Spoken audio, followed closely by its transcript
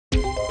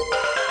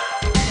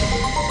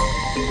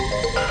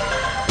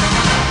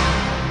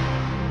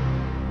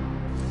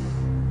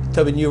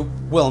Tobin, you're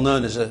well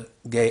known as a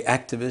gay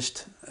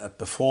activist, a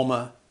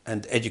performer,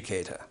 and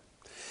educator.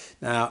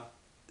 Now,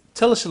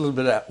 tell us a little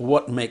bit about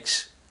what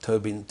makes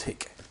Tobin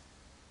tick.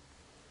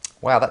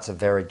 Wow, that's a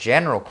very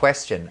general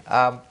question.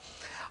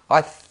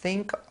 I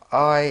think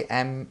I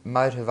am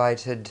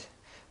motivated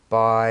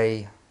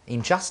by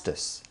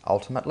injustice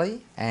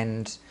ultimately,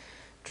 and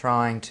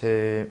trying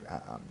to,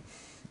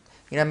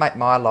 make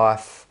my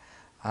life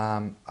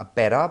a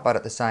better, but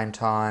at the same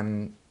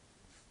time,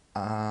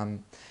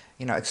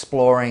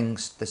 exploring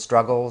the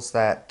struggles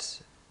that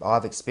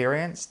I've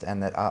experienced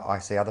and that I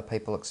see other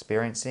people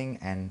experiencing,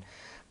 and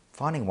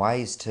finding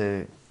ways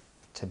to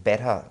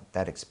better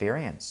that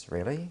experience,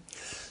 really.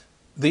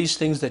 These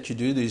things that you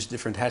do, these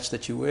different hats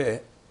that you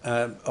wear,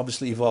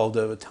 obviously evolved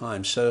over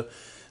time. So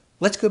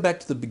let's go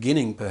back to the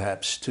beginning,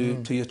 perhaps,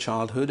 to your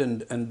childhood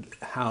and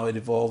how it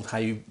evolved,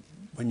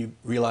 when you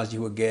realized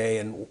you were gay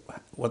and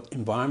what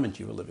environment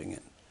you were living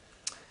in.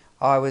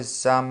 I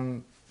was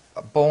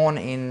born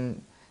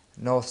in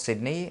North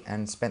Sydney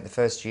and spent the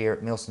first year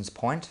at Milson's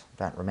Point.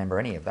 Don't remember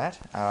any of that.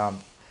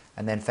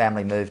 And then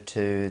family moved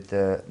to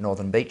the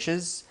northern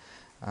beaches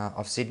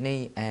of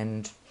Sydney,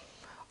 and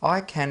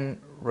I can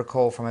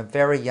recall from a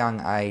very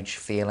young age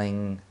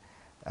feeling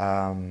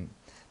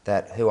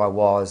that who I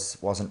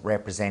wasn't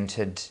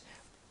represented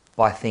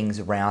by things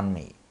around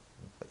me.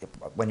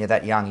 When you're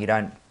that young, you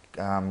don't...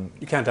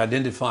 You can't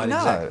identify it no,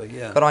 exactly,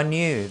 yeah. but I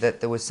knew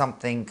that there was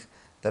something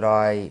that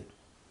I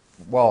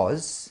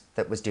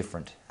that was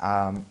different.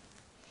 I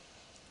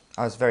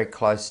was very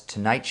close to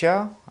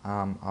nature.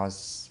 I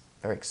was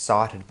very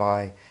excited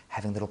by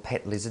having little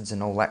pet lizards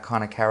and all that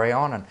kind of carry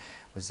on, and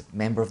was a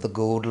member of the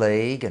Gould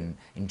League and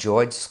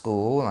enjoyed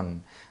school.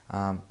 And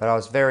but I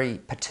was very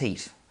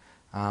petite.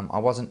 I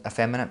wasn't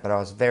effeminate, but I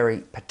was very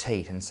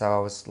petite, and so I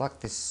was like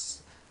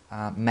this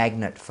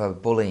magnet for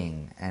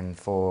bullying and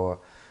for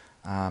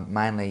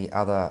mainly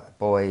other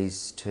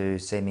boys to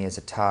see me as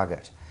a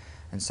target.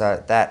 And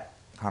so that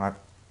kind of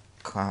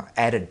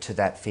added to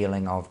that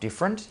feeling of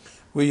different.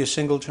 Were you a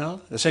single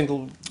child? A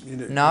single...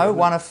 No,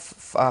 one of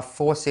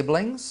four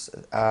siblings.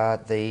 I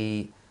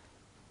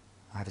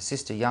have a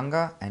sister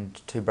younger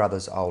and two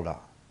brothers older.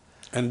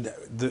 And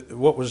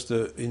what was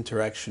the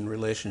interaction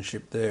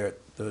relationship there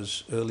at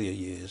those earlier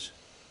years?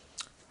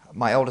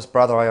 My eldest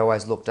brother I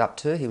always looked up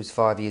to. He was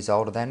 5 years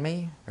older than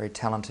me, very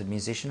talented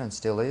musician and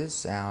still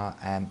is.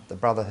 And the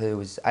brother who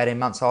was 18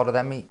 months older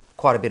than me,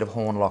 quite a bit of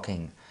horn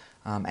locking.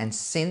 And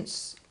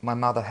since my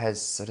mother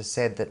has sort of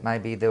said that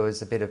maybe there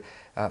was a bit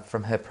of,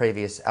 from her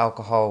previous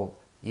alcohol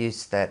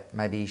use, that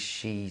maybe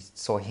she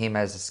saw him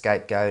as a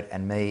scapegoat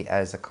and me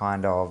as a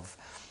kind of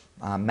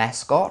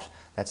mascot.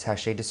 That's how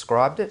she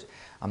described it.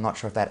 I'm not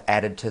sure if that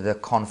added to the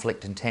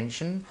conflict and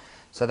tension.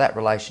 So that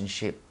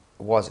relationship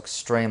was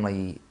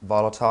extremely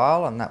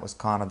volatile, and that was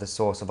kind of the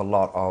source of a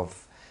lot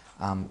of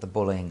the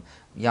bullying.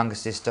 Younger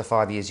sister,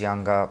 5 years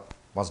younger,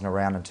 wasn't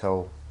around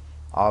until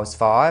I was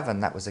 5,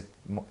 and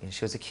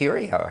she was a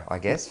curio, I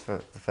guess,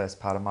 for the first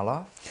part of my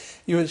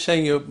life. You were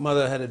saying your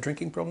mother had a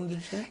drinking problem, did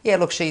you say? Yeah,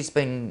 look, she's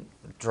been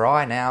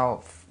dry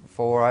now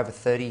for over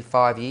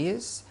 35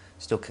 years,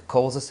 still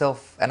calls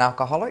herself an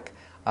alcoholic.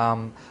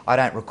 I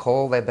don't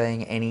recall there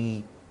being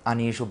any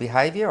unusual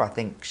behaviour. I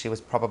think she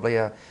was probably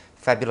a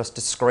fabulous,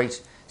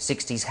 discreet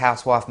 60s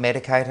housewife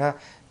medicator,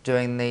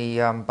 doing the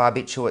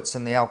barbiturates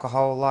and the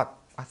alcohol like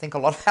I think a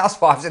lot of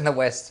housewives in the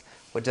West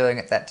were doing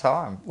at that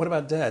time. What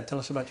about Dad? Tell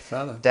us about your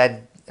father.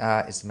 Dad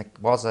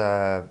was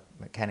a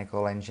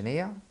mechanical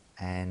engineer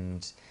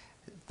and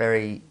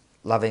very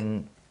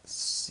loving,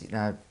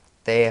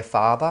 their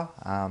father,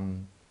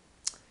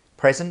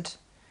 present.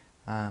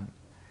 In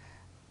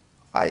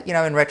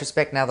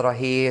retrospect, now that I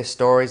hear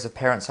stories of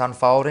parents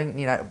unfolding,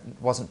 it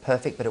wasn't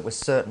perfect, but it was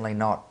certainly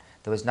not.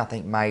 There was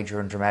nothing major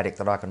and dramatic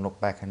that I can look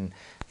back and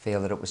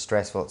feel that it was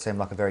stressful. It seemed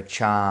like a very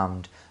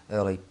charmed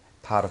early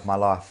part of my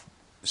life.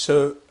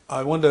 So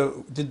I wonder,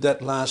 did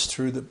that last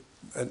through the...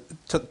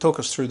 talk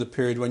us through the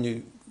period when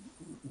you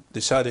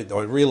decided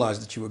or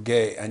realised that you were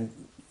gay and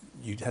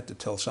you had to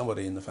tell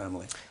somebody in the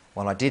family.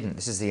 Well, I didn't.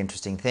 This is the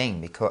interesting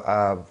thing, because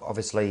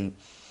obviously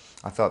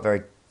I felt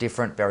very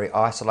different, very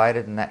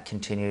isolated, and that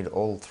continued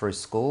all through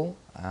school.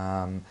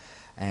 And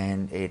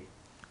it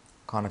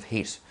kind of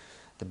hit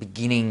the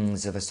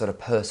beginnings of a sort of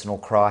personal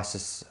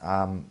crisis.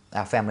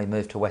 Our family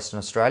moved to Western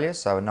Australia,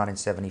 so in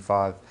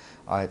 1975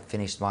 I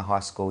finished my high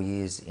school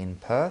years in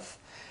Perth.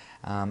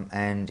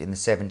 And in the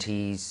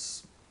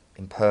 70s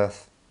in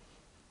Perth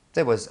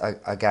there was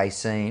a gay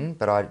scene,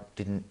 but I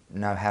didn't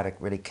know how to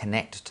really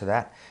connect to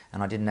that,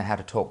 and I didn't know how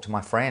to talk to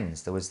my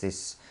friends. There was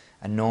this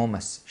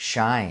enormous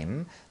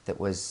shame that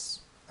was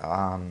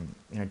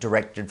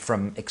directed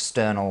from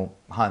external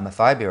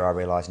homophobia, I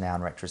realise now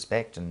in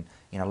retrospect, and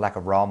lack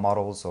of role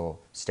models or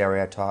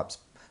stereotypes,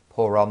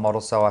 poor role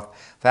models. So I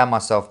found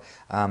myself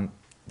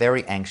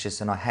very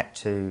anxious, and I had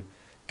to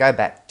go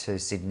back to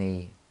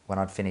Sydney when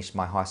I'd finished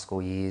my high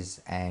school years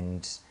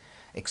and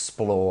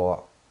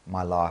explore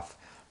my life.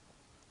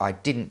 I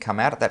didn't come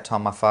out at that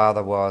time. My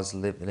father was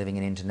living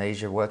in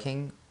Indonesia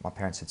working. My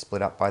parents had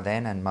split up by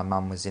then, and my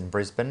mum was in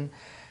Brisbane.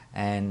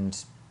 And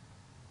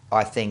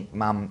I think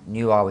Mum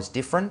knew I was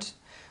different,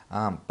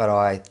 but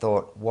I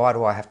thought, why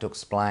do I have to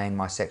explain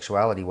my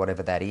sexuality,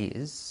 whatever that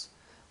is,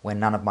 when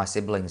none of my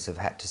siblings have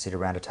had to sit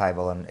around a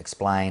table and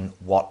explain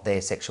what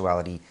their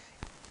sexuality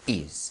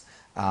is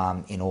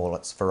in all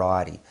its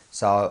variety.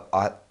 So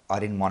I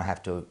didn't want to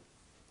have to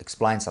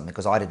explain something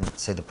because I didn't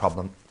see the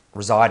problem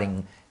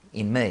residing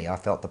in me. I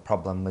felt the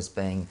problem was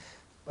being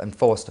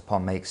enforced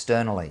upon me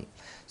externally.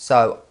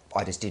 So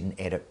I just didn't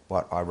edit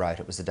what I wrote.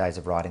 It was the days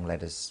of writing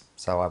letters.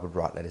 So I would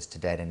write letters to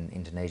Dad in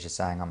Indonesia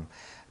saying I'm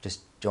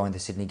just joined the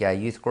Sydney Gay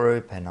Youth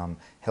Group and I'm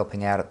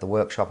helping out at the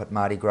workshop at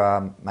Mardi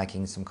Gras,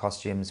 making some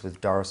costumes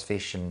with Doris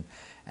Fish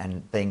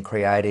and being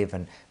creative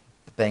and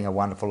being a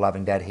wonderful,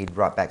 loving dad. He'd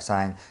write back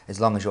saying,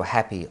 as long as you're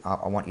happy,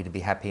 I want you to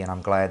be happy and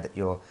I'm glad that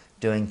you're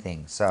doing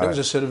things. So it was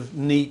a sort of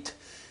neat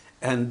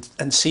and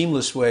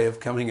seamless way of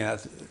coming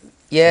out.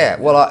 Yeah,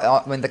 well,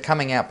 I mean, the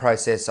coming out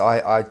process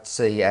I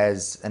see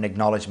as an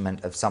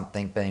acknowledgement of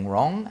something being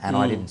wrong, and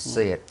I didn't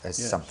see it as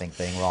something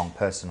being wrong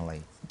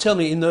personally. Tell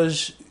me, in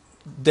those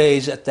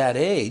days at that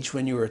age,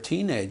 when you were a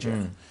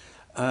teenager,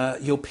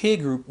 your peer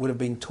group would have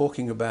been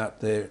talking about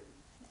their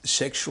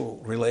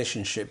sexual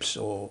relationships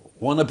or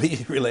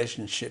wannabe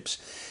relationships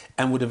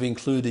and would have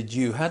included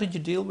you. How did you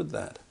deal with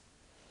that?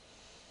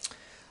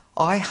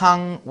 I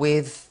hung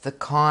with the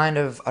kind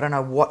of, I don't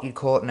know what you'd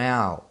call it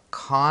now,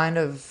 kind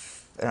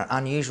of an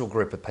unusual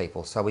group of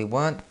people. So we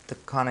weren't the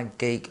kind of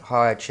geek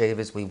high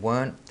achievers, we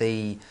weren't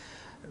the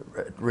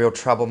real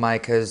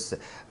troublemakers.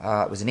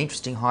 It was an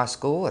interesting high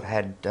school. It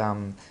had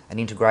an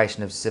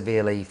integration of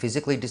severely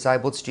physically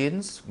disabled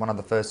students, one of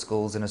the first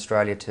schools in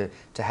Australia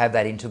to have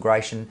that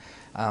integration.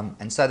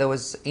 And so there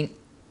was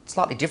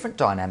slightly different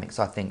dynamics,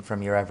 I think,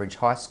 from your average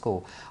high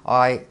school.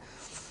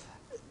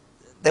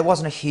 There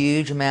wasn't a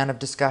huge amount of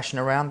discussion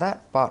around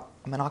that, but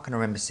I mean, I can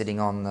remember sitting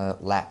on the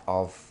lap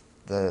of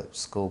the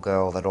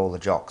schoolgirl that all the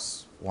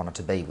jocks wanted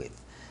to be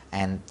with,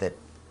 and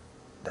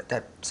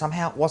that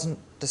somehow it wasn't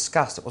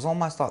discussed. It was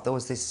almost like there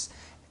was this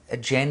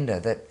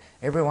agenda that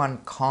everyone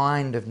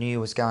kind of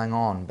knew was going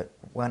on, but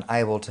weren't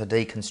able to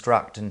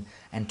deconstruct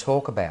and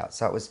talk about.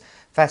 So it was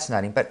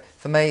fascinating. But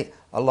for me,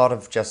 a lot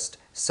of just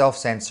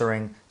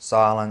self-censoring,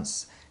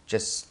 silence,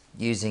 just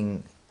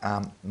using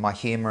my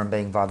humour and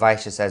being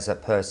vivacious as a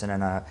person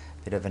and a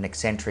bit of an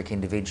eccentric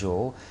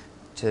individual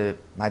to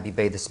maybe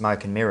be the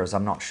smoke and mirrors,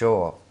 I'm not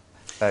sure.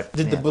 But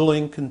did the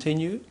bullying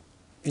continue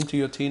into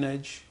your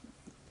teenage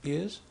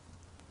years?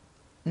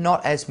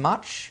 Not as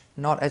much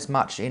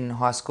in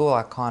high school.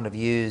 I kind of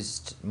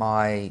used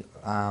my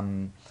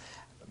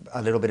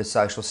a little bit of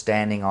social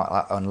standing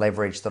on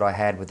leverage that I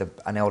had with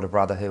an elder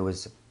brother who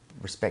was a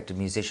respected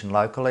musician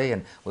locally,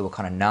 and we were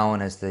kind of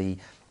known as the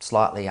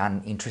slightly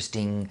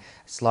uninteresting,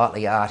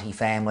 slightly arty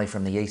family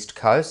from the East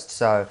Coast.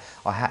 So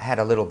I had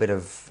a little bit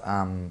of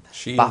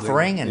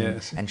buffering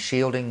and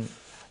shielding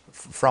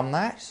from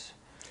that.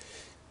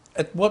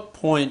 At what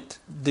point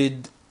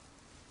did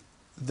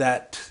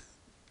that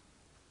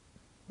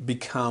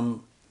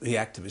become the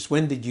activist?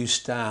 When did you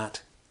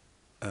start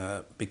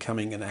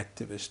becoming an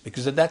activist?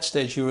 Because at that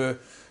stage you were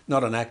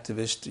not an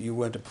activist, you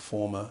weren't a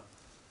performer.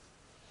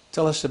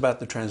 Tell us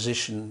about the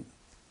transition.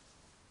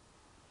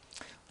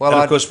 Well,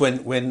 and of course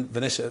when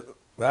Vanessa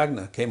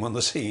Wagner came on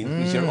the scene,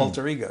 it was your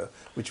alter ego,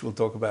 which we'll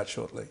talk about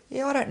shortly.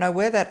 Yeah, I don't know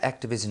where that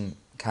activism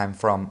came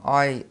from.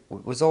 I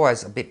was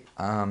always a bit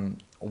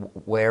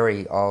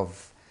wary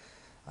of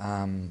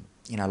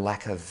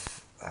lack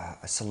of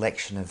a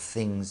selection of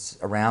things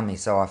around me.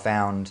 So I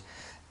found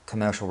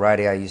commercial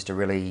radio used to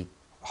really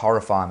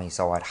horrify me.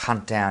 So I'd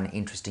hunt down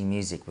interesting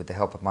music with the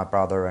help of my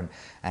brother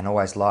and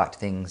always liked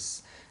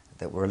things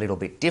that were a little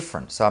bit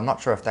different. So I'm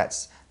not sure if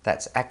that's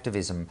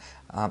activism.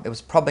 It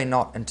was probably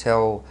not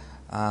until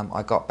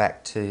I got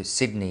back to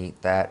Sydney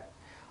that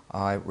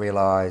I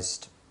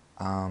realised,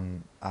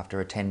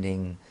 after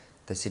attending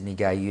the Sydney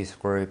Gay Youth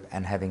Group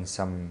and having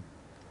some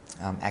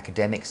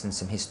academics and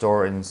some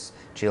historians,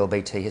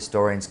 GLBT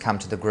historians, come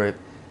to the group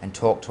and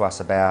talk to us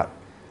about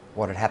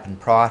what had happened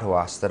prior to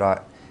us,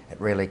 that it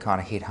really kind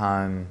of hit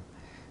home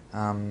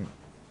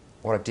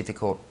what a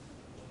difficult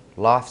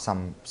life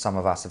some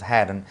of us have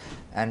had,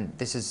 and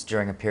this is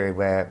during a period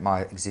where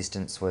my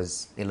existence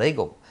was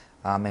illegal.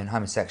 I mean,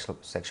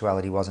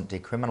 homosexuality wasn't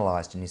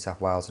decriminalised in New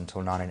South Wales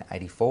until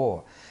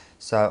 1984,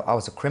 so I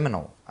was a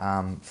criminal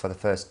for the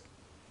first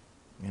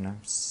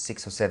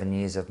 6 or 7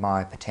 years of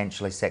my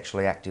potentially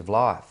sexually active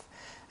life,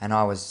 and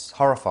I was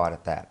horrified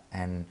at that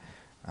and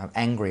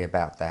angry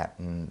about that,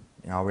 and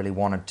I really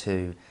wanted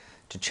to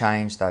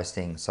change those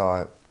things.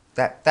 So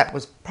that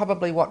was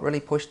probably what really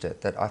pushed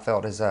it, that I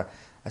felt as a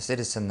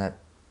citizen that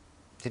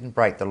didn't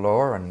break the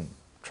law and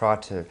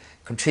tried to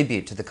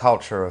contribute to the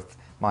culture of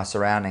my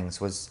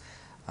surroundings was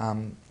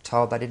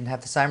told they didn't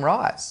have the same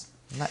rights.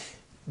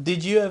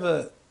 Did you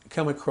ever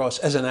come across,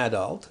 as an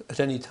adult, at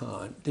any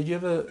time, did you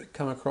ever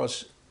come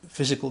across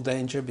physical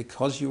danger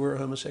because you were a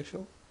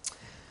homosexual?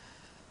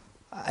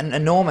 An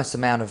enormous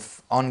amount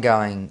of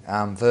ongoing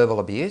verbal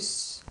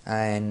abuse,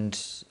 and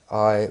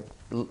I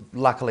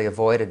luckily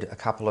avoided a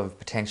couple of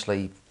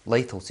potentially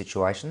lethal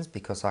situations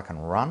because I can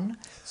run.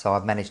 So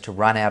I've managed to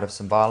run out of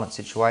some violent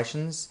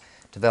situations,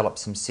 develop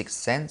some sixth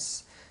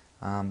sense,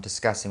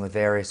 discussing with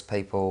various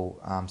people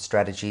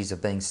strategies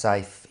of being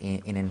safe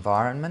in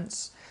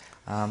environments.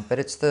 But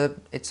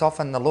it's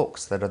often the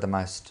looks that are the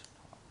most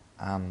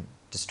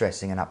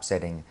distressing and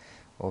upsetting,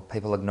 or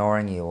people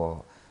ignoring you,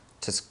 or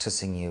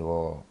tissing you,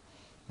 or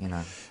you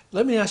know.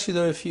 Let me ask you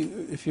though,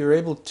 if you're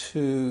able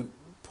to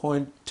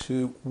point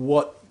to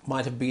what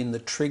might have been the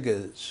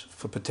triggers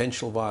for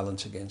potential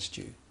violence against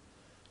you.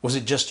 Was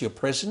it just your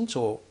presence,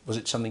 or was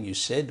it something you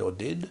said or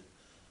did?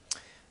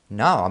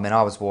 No, I mean,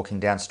 I was walking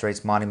down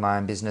streets minding my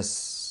own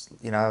business,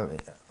 you know,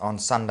 on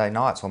Sunday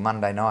nights or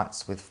Monday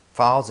nights with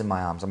files in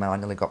my arms. I mean, I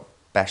nearly got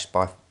bashed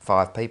by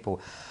 5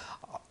 people.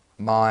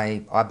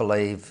 I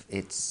believe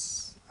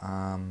it's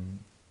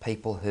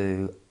people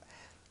who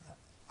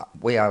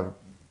we are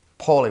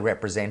poorly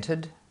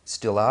represented,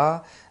 still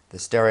are. The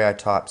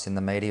stereotypes in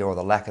the media or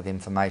the lack of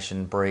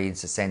information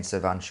breeds a sense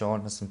of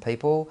unsureness in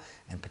people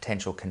and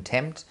potential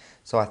contempt.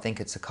 So I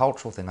think it's a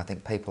cultural thing. I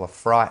think people are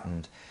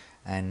frightened,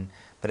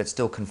 but it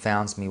still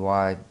confounds me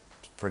why,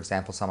 for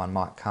example, someone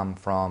might come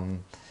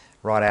from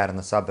right out in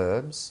the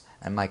suburbs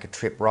and make a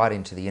trip right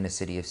into the inner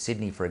city of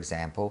Sydney, for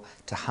example,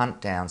 to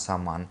hunt down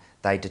someone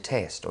they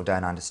detest or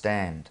don't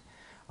understand.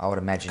 I would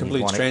imagine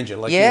complete stranger,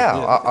 like yeah,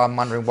 you. I'm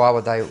wondering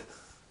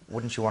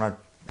wouldn't you want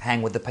to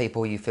hang with the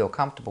people you feel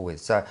comfortable with?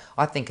 So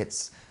I think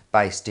it's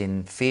based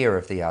in fear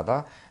of the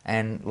other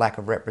and lack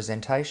of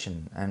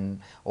representation, and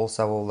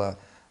also all the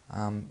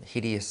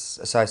hideous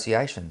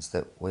associations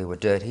that we were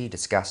dirty,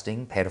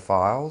 disgusting,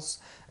 pedophiles,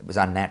 it was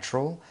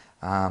unnatural.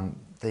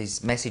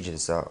 These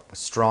messages are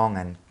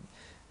strong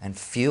and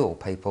fuel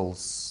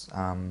people's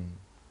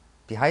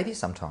behaviour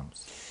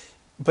sometimes.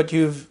 But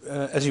you've,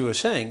 as you were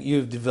saying,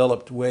 you've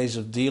developed ways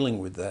of dealing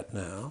with that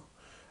now.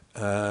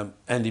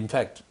 And in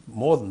fact,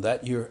 more than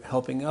that, you're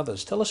helping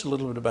others. Tell us a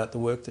little bit about the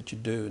work that you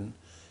do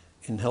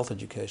in health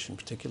education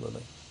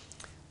particularly.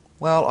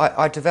 Well,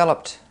 I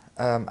developed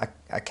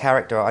a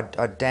character.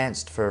 I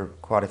danced for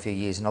quite a few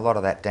years, and a lot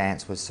of that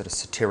dance was sort of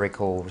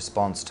satirical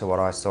response to what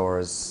I saw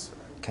as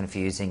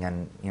confusing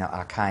and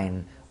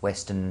arcane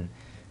Western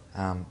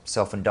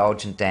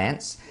self-indulgent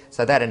dance.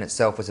 So that in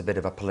itself was a bit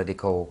of a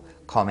political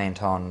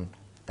comment on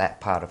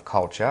that part of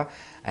culture,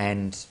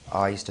 and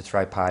I used to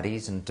throw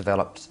parties and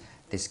developed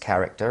this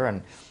character,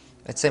 and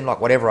it seemed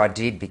like whatever I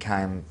did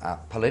became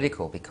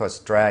political, because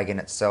drag in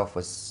itself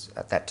was,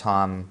 at that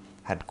time,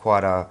 had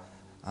quite a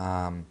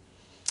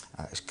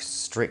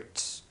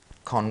strict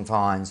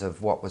confines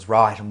of what was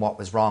right and what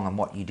was wrong and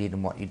what you did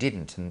and what you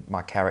didn't, and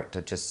my character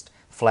just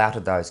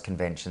flouted those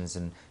conventions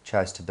and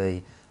chose to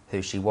be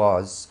who she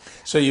was.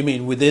 So you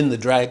mean within the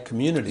drag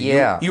community?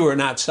 Yeah. You were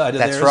an outsider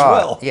That's there right.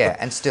 as well. Yeah,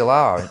 and still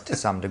are to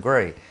some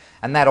degree.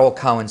 And that all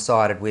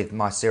coincided with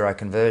my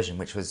seroconversion,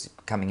 which was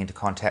coming into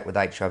contact with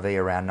HIV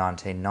around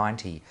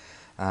 1990.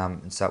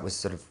 And so it was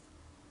sort of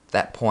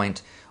that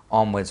point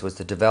onwards was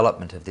the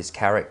development of this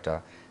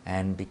character.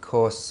 And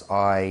because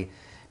I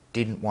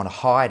didn't want to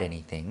hide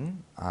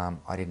anything, I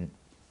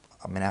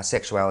mean, our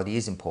sexuality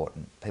is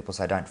important. People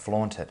say don't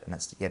flaunt it, and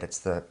it's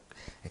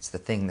the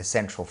thing, the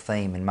central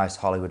theme in most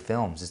Hollywood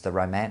films is the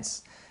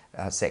romance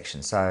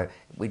section. So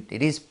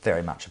it is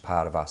very much a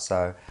part of us.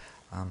 So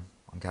I'm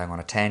going on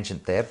a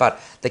tangent there, but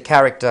the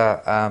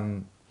character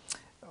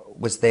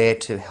was there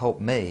to help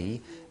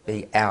me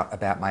be out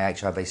about my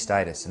HIV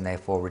status and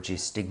therefore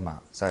reduce stigma.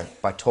 So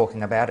by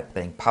talking about it,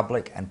 being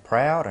public and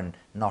proud and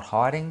not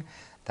hiding,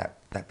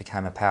 that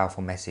became a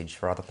powerful message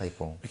for other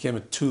people. It became a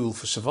tool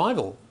for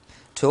survival.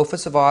 Tool for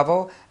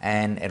survival,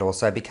 and it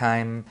also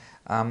became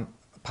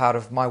part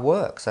of my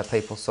work. So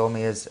people saw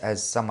me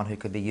as someone who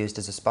could be used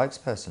as a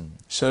spokesperson.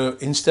 So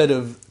instead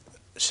of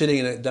sitting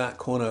in a dark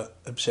corner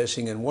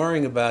obsessing and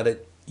worrying about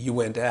it, you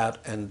went out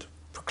and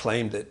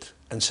proclaimed it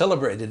and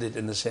celebrated it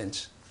in a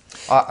sense.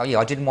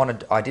 I didn't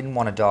want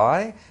to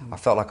die. I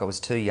felt like I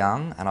was too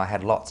young, and I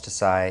had lots to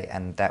say,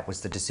 and that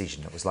was the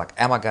decision. It was like,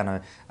 am I going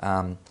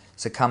to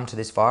succumb to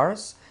this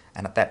virus?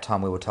 And at that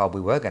time we were told we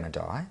were going to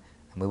die,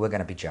 and we were going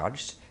to be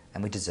judged,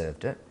 and we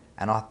deserved it.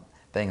 And I,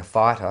 being a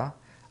fighter,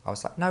 I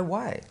was like, no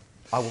way,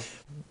 I will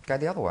go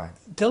the other way.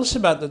 Tell us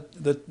about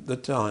the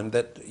time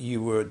that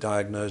you were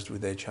diagnosed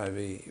with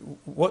HIV.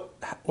 What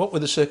were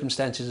the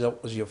circumstances?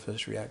 What was your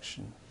first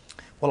reaction?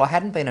 Well, I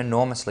hadn't been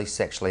enormously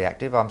sexually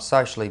active. I'm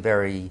socially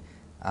very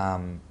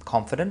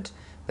confident,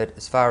 but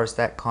as far as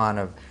that kind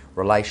of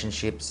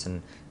relationships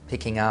and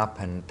picking up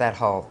and that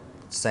whole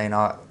scene,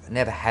 I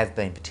never have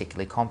been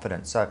particularly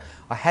confident. So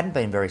I hadn't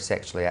been very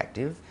sexually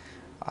active.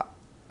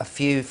 A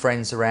few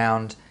friends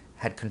around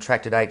had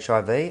contracted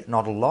HIV,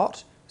 not a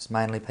lot. It's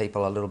mainly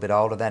people a little bit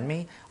older than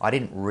me. I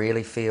didn't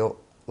really feel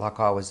like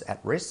I was at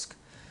risk,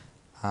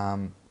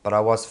 but I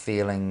was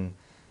feeling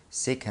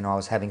sick, and I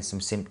was having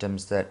some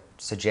symptoms that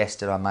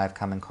suggested I may have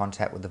come in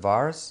contact with the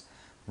virus.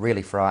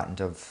 Really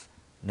frightened of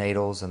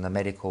needles and the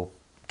medical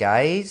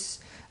gaze,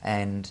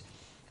 and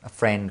a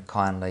friend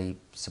kindly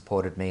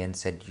supported me and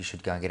said you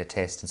should go and get a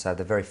test, and so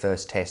the very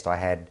first test I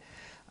had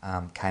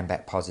came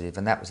back positive,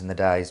 and that was in the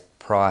days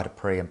prior to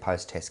pre and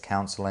post test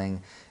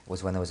counselling. It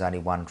was when there was only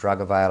one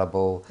drug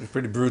available. It was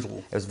pretty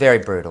brutal. It was very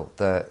brutal.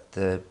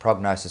 The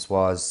prognosis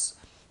was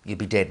you'd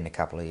be dead in a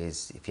couple of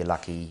years if you're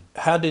lucky.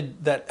 How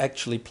did that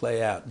actually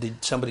play out?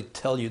 Did somebody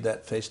tell you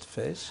that face to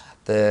face?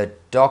 The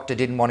doctor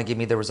didn't want to give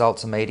me the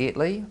results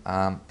immediately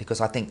because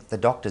I think the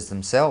doctors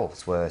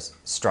themselves were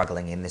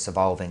struggling in this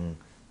evolving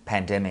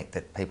pandemic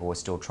that people were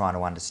still trying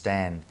to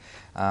understand.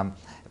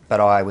 But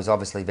I was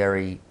obviously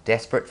very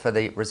desperate for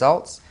the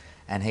results,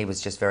 and he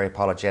was just very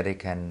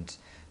apologetic and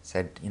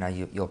said, you know,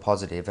 you're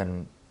positive,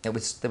 and there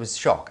was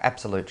shock,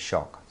 absolute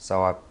shock.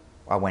 So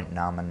I went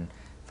numb and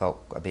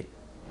felt a bit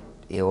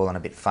ill and a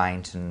bit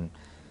faint, and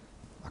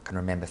I can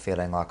remember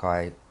feeling like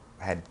I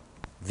had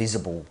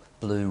visible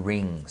blue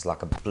rings,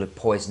 like a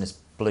poisonous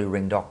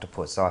blue-ringed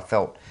octopus. So I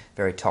felt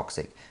very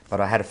toxic.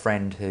 But I had a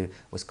friend who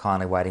was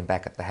kindly waiting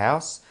back at the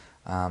house,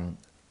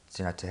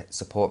 you know, to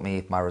support me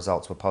if my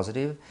results were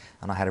positive,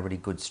 and I had a really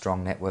good,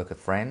 strong network of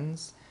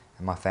friends,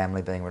 and my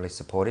family being really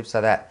supportive. So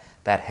that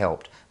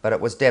helped. But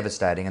it was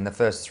devastating, and the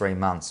first 3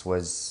 months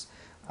was,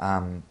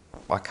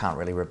 I can't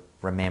really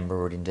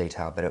remember it in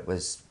detail, but it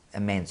was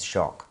immense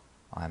shock,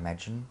 I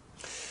imagine.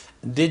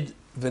 Did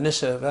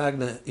Vanessa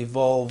Wagner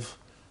evolve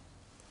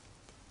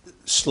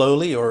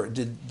slowly, or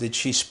did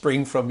she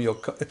spring from your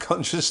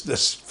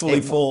consciousness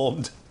fully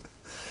formed?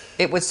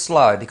 It was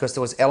slow because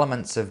there was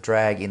elements of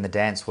drag in the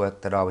dance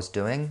work that I was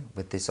doing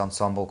with this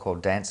ensemble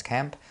called Dance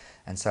Camp,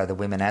 and so the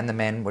women and the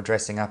men were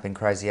dressing up in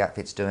crazy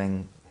outfits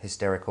doing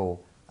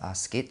hysterical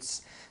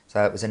skits.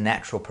 So it was a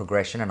natural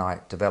progression, and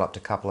I developed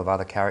a couple of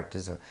other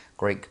characters, a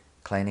Greek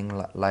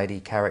cleaning lady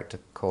character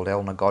called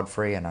Elna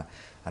Godfrey, and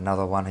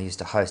another one who used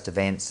to host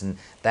events, and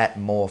that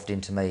morphed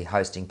into me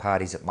hosting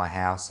parties at my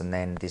house. And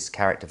then this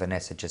character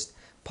Vanessa just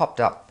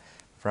popped up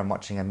from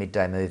watching a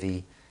midday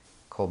movie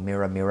called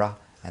Mirror Mirror,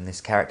 and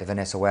this character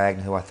Vanessa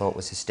Wagner, who I thought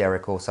was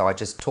hysterical. So I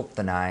just took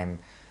the name,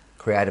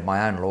 created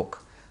my own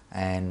look,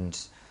 and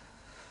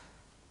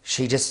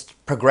she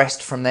just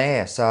progressed from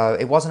there. So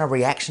it wasn't a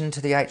reaction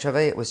to the HIV,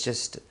 it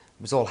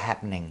was all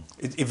happening.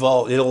 It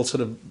evolved, it all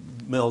sort of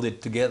melded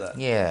together.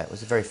 Yeah, it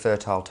was a very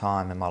fertile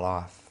time in my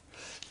life.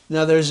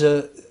 Now there's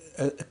an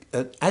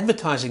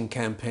advertising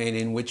campaign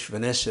in which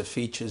Vanessa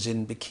features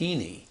in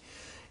bikini,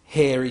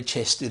 hairy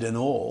chested and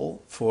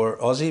all, for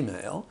Aussie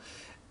Mail.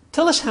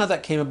 Tell us how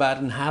that came about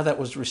and how that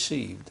was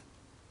received.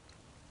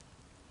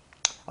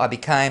 I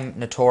became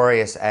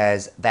notorious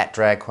as that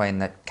drag queen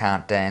that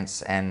can't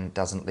dance and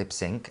doesn't lip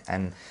sync,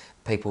 and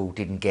people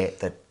didn't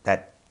get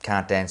that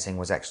can't dancing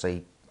was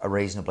actually a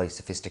reasonably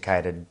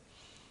sophisticated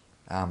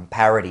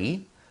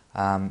parody,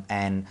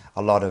 and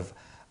a lot of,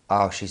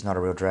 oh, she's not a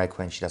real drag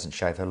queen, she doesn't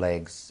shave her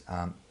legs,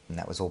 and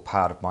that was all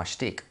part of my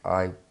shtick.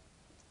 I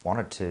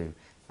wanted to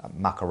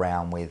muck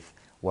around with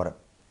what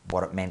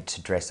it meant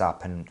to dress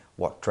up and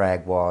what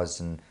drag was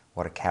and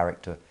what a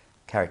character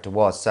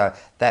was. So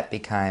that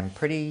became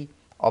pretty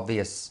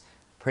obvious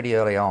pretty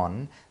early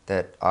on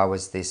that I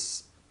was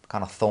this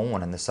kind of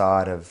thorn in the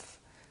side of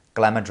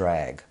glamour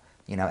drag,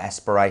 you know,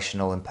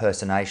 aspirational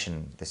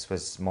impersonation. This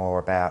was more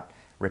about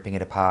ripping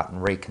it apart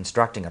and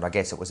reconstructing it. I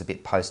guess it was a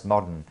bit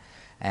postmodern,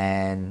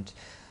 and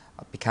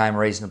I became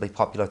reasonably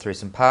popular through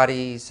some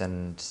parties,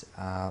 and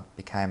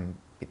became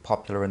a bit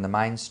popular in the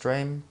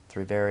mainstream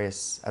through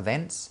various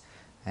events.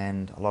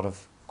 And a lot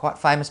of quite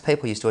famous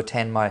people used to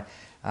attend my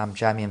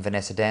Jamie and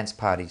Vanessa dance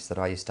parties that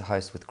I used to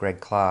host with Greg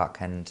Clark,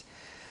 and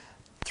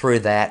through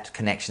that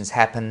connections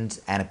happened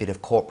and a bit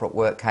of corporate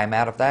work came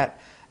out of that.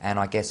 And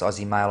I guess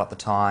Aussie Mail at the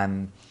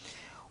time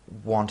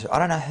wanted, I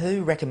don't know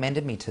who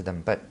recommended me to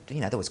them, but you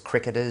know, there was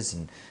cricketers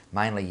and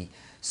mainly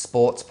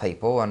sports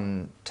people,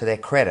 and to their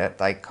credit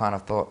they kind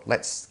of thought,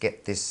 let's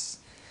get this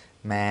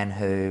man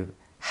who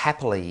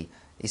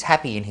is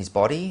happy in his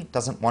body,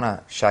 doesn't want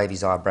to shave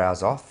his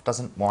eyebrows off,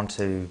 doesn't want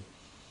to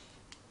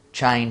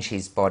change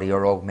his body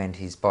or augment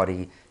his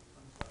body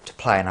to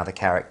play another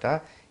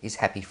character, is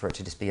happy for it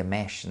to just be a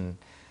mesh. And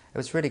it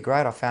was really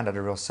great. I found it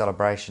a real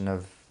celebration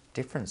of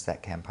difference,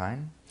 that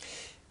campaign.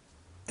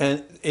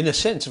 And in a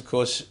sense, of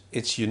course,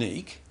 it's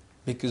unique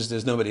because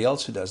there's nobody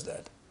else who does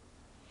that.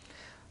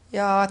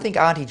 Yeah, I think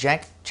Auntie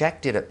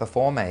Jack did it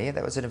before me.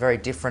 That was in a very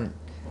different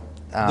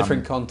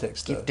Different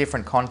context, though.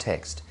 different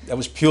context. That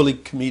was purely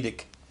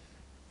comedic,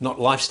 not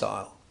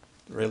lifestyle,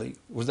 really.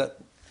 Was that?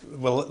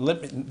 Well,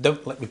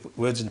 don't let me put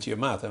words into your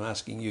mouth. I'm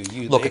asking you.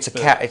 Look,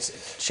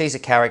 she's a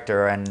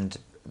character, and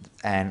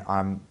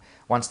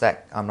once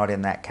that I'm not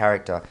in that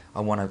character,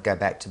 I want to go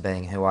back to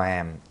being who I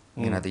am.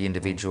 You know, the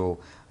individual,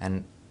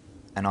 and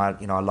I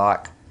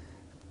like.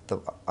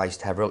 I used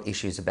to have real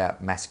issues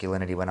about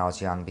masculinity when I was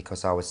young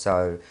because I was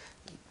so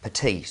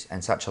petite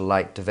and such a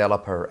late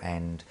developer,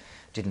 and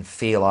didn't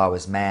feel I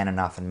was man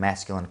enough and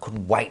masculine.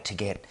 Couldn't wait to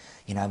get,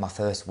 you know, my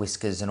first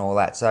whiskers and all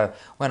that. So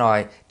when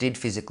I did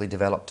physically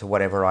develop to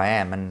whatever I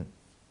am, and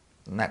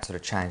that sort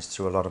of changed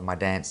through a lot of my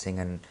dancing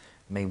and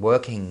me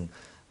working,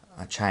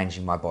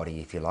 changing my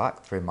body, if you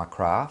like, through my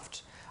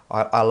craft,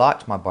 I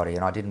liked my body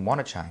and I didn't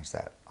want to change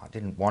that. I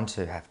didn't want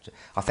to have to.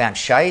 I found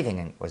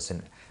shaving was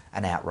an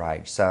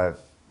outrage. So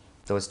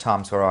there was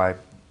times where I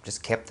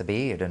just kept the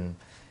beard and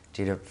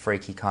did a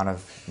freaky kind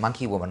of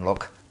monkey woman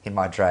look in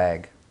my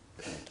drag.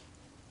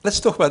 Let's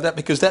talk about that,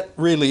 because that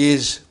really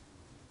is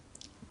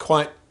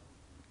quite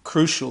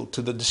crucial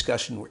to the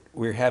discussion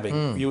we're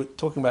having. You were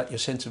talking about your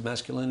sense of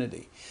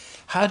masculinity.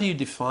 How do you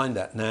define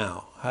that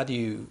now?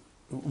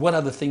 What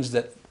are the things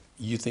that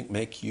you think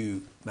make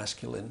you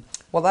masculine?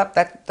 Well,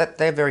 that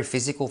they're very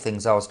physical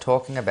things I was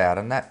talking about,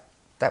 and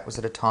that was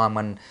at a time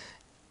when,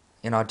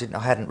 I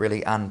hadn't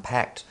really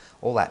unpacked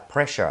all that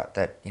pressure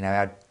that,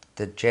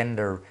 the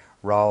gender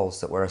roles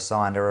that we're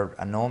assigned are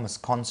enormous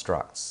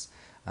constructs,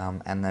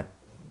 and that,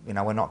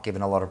 we're not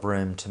given a lot of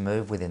room to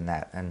move within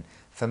that. And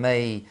for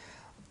me,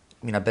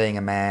 being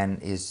a man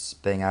is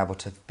being able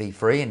to be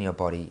free in your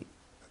body,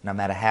 no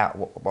matter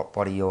what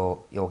body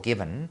you're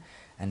given,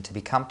 and to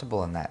be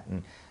comfortable in that.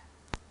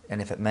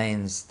 And if it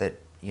means that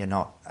you're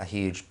not a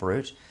huge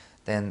brute,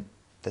 then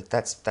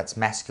that's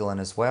masculine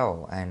as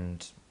well.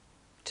 And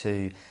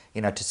to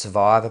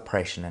survive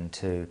oppression and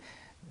to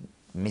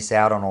miss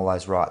out on all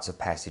those rites of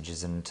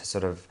passages and to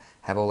sort of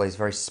have all these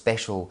very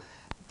special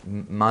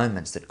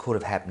moments that could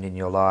have happened in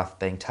your life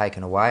being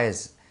taken away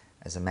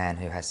as a man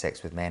who has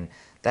sex with men,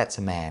 that's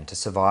a man. To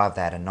survive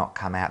that and not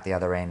come out the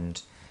other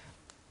end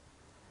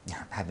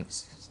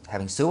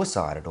having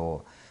suicided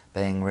or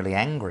being really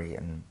angry.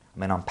 And I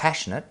mean, I'm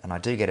passionate and I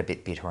do get a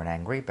bit bitter and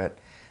angry, but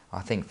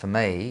I think for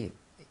me,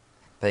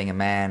 being a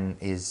man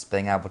is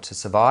being able to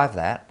survive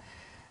that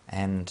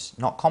and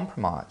not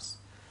compromise.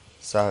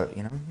 So,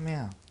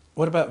 yeah.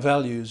 What about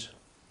values?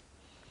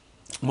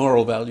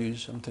 Moral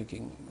values, I'm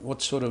thinking.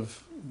 What sort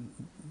of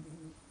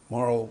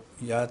moral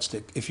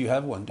yardstick, if you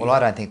have one? Well, I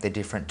don't think they're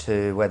different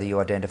to whether you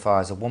identify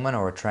as a woman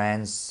or a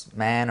trans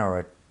man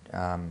or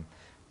a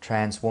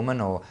trans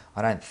woman, or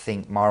I don't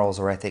think morals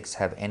or ethics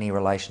have any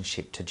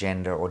relationship to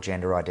gender or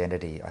gender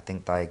identity. I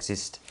think they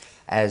exist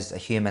as a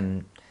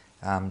human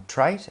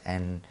trait.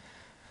 And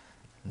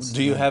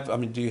do you have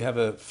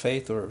a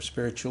faith or a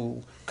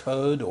spiritual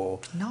code, or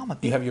no?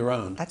 You have your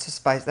own? That's a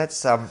space.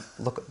 That's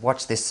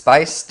watch this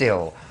space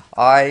still.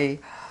 I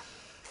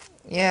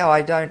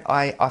don't.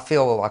 I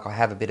feel like I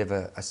have a bit of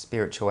a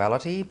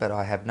spirituality, but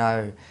I have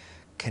no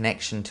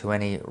connection to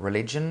any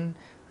religion.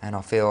 And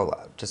I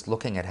feel just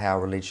looking at how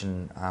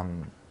religion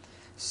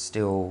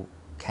still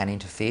can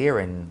interfere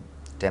in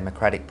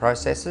democratic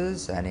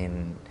processes and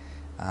in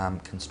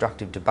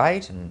constructive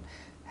debate, and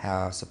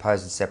how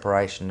supposed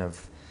separation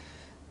of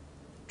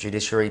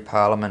judiciary,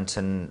 parliament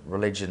and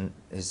religion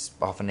is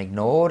often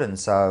ignored, and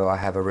so I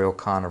have a real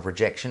kind of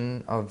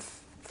rejection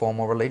of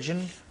formal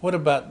religion. What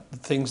about the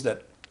things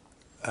that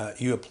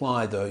you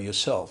apply though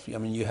yourself? I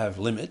mean, you have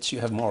limits, you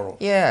have moral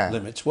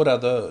limits. What are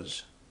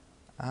those?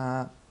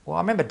 Well, I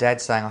remember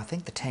Dad saying, I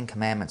think the Ten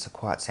Commandments are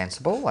quite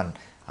sensible, and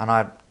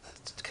I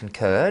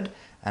concurred,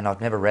 and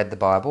I've never read the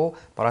Bible,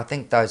 but I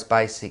think those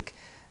basic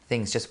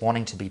things, just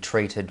wanting to be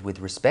treated with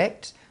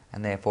respect,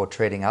 and therefore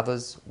treating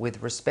others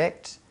with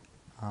respect,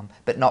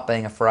 but not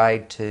being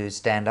afraid to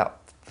stand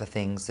up for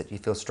things that you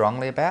feel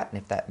strongly about, and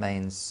if that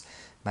means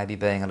maybe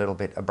being a little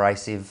bit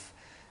abrasive,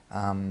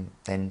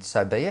 then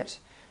so be it.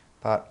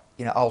 But,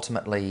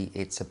 ultimately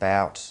it's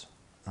about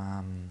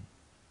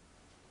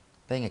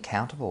being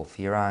accountable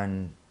for your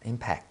own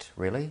impact,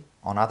 really,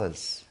 on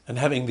others. And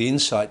having the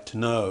insight to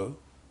know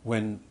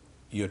when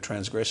you're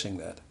transgressing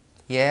that.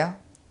 Yeah.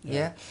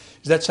 Is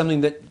that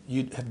something that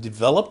you have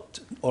developed,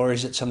 or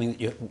is it something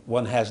that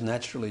one has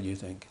naturally, do you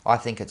think? I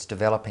think it's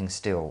developing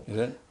still. Is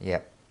it?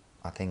 Yeah.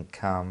 I think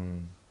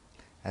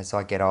as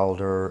I get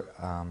older,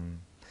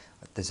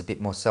 there's a bit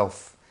more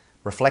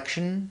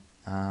self-reflection,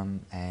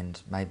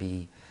 and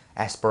maybe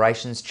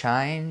aspirations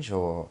change,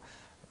 or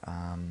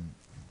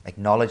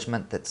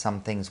acknowledgement that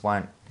some things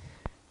won't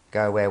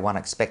go where one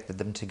expected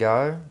them to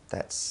go.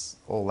 That's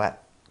all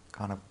that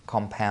kind of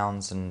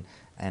compounds and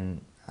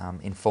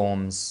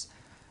informs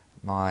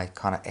my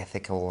kind of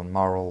ethical and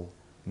moral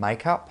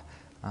makeup,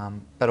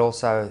 but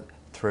also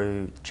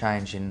through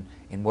change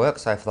in work.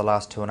 So for the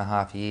last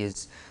 2.5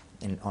 years,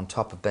 on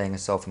top of being a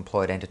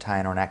self-employed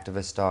entertainer and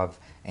activist, I've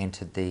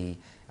entered the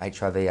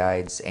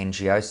HIV/AIDS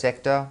NGO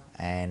sector,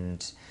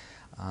 and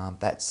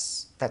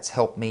that's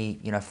helped me,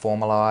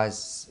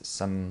 formalise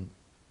some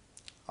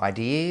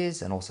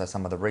ideas, and also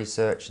some of the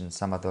research and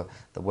some of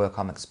the work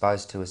I'm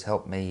exposed to has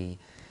helped me,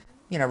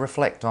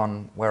 reflect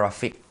on where I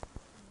fit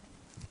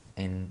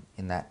in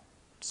that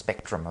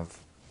spectrum of,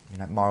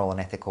 moral and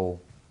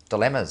ethical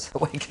dilemmas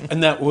that we can.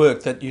 And that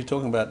work that you're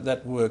talking about,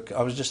 that work,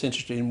 I was just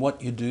interested in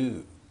what you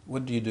do.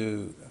 What do you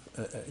do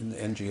in the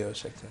NGO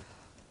sector?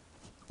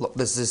 Look,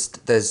 there's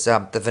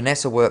the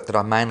Vanessa work that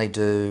I mainly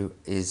do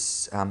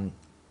is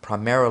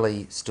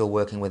primarily still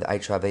working with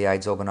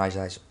HIV/AIDS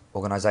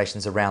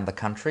organisations around the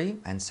country,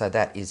 and so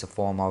that is a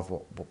form of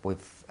what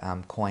we've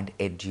coined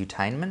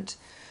edutainment.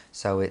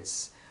 So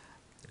it's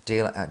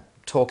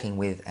talking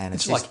with and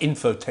it's like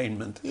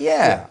infotainment.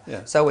 Yeah.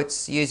 So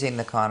it's using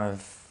the kind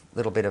of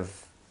little bit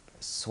of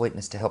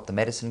sweetness to help the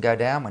medicine go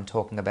down when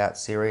talking about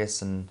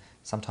serious and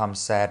sometimes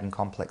sad and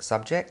complex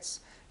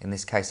subjects, in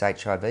this case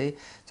HIV.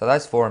 So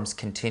those forums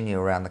continue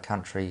around the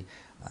country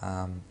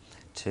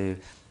to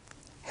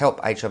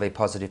help HIV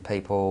positive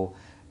people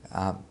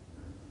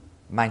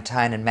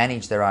maintain and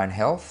manage their own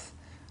health,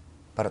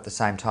 but at the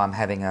same time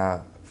having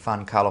a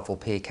fun, colourful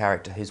peer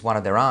character who's one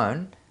of their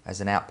own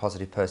as an out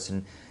positive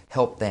person,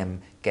 help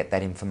them get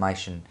that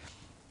information.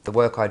 The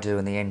work I do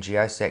in the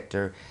NGO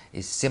sector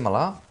is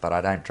similar, but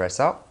I don't dress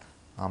up.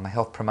 I'm a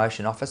health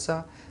promotion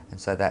officer, and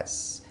so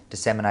that's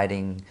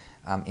disseminating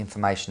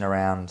information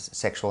around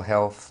sexual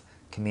health,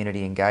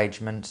 community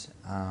engagement,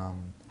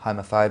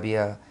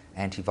 homophobia,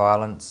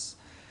 anti-violence.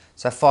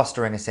 So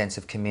fostering a sense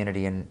of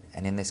community, and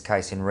in this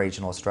case in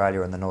regional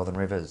Australia and the Northern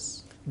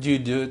Rivers. Do you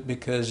do it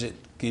because it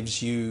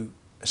gives you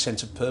a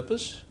sense of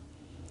purpose?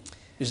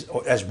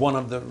 As one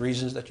of the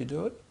reasons that you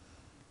do it?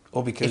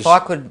 Or because...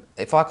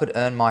 If I could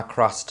earn my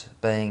crust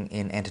being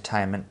in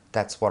entertainment,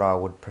 that's what I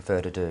would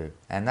prefer to do.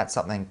 And that's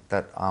something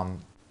that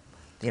I'm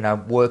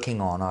working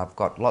on. I've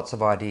got lots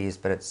of ideas,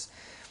 but it's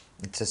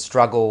a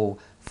struggle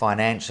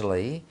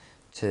financially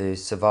to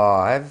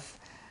survive,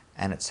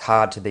 and it's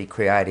hard to be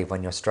creative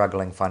when you're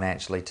struggling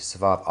financially to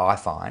survive, I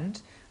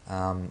find.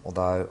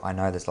 Although I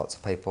know there's lots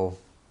of people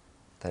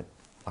that,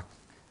 like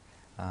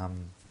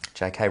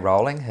J.K.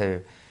 Rowling, who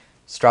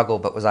struggle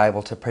but was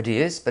able to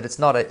produce, but it's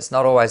not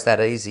always that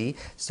easy.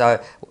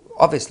 So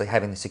obviously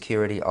having the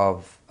security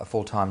of a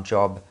full-time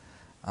job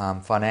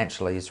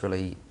financially is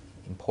really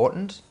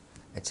important.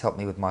 It's helped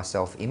me with my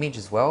self-image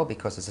as well,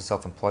 because as a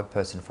self-employed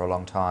person for a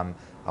long time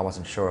I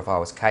wasn't sure if I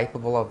was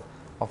capable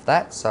of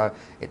that. So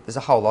there's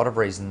a whole lot of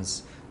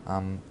reasons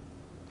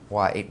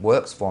why it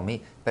works for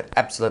me, but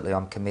absolutely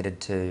I'm committed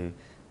to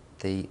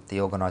the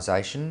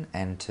organisation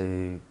and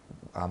to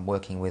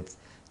working with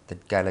the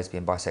gay,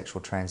 lesbian,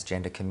 bisexual,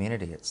 transgender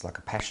community. It's like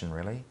a passion,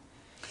 really,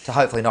 to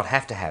hopefully not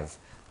have to have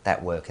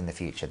that work in the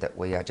future, that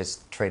we are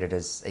just treated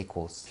as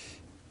equals.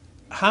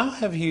 How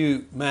have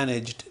you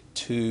managed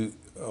to,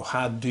 or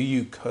how do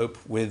you cope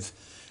with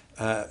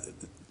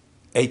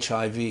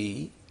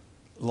HIV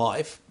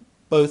life,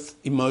 both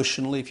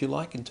emotionally, if you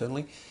like,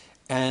 internally,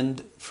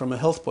 and from a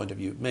health point of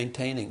view,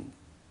 maintaining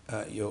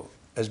your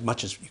as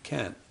much as you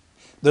can?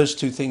 Those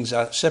two things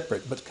are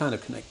separate but kind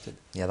of connected.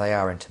 Yeah, they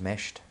are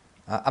intermeshed.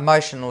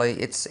 Emotionally,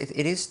 it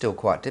is still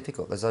quite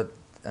difficult. There's an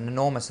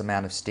enormous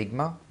amount of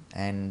stigma,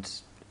 and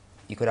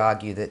you could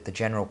argue that the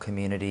general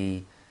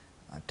community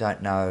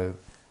don't know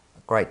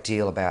a great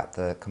deal about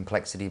the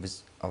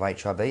complexities of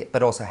HIV,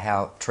 but also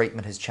how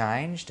treatment has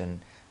changed, and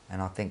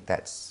I think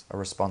that's a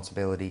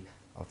responsibility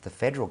of the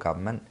federal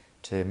government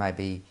to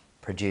maybe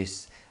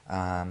produce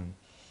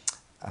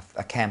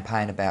a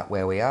campaign about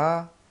where we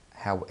are,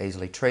 how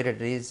easily treated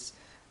it is,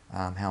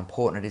 how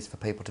important it is for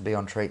people to be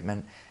on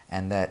treatment,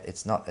 and that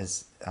it's not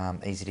as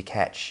easy to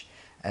catch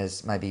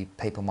as maybe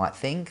people might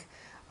think.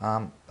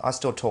 I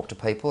still talk to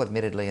people,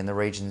 admittedly, in the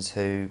regions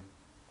who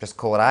just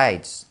call it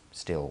AIDS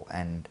still,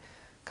 and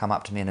come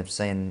up to me and have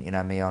seen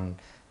me on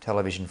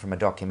television from a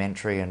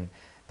documentary and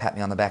pat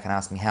me on the back and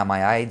ask me how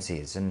my AIDS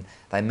is, and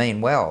they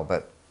mean well,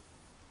 but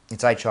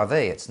it's HIV,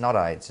 it's not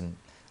AIDS. And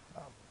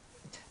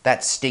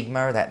that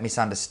stigma, that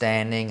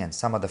misunderstanding, and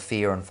some of the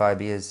fear and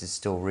phobias is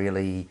still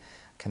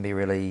can be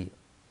really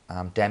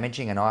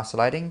damaging and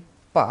isolating.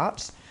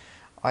 But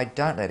I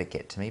don't let it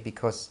get to me,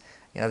 because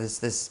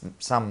there's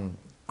some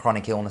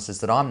chronic illnesses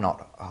that I'm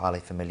not highly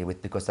familiar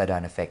with because they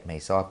don't affect me.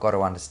 So I've got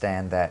to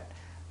understand that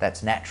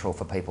that's natural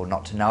for people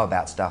not to know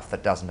about stuff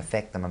that doesn't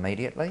affect them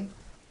immediately.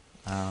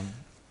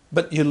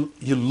 But you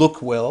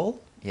look well.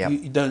 Yep.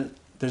 You don't.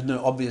 There's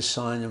no obvious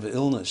sign of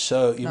illness,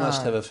 so you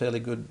must have a fairly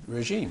good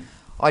regime.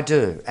 I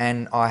do,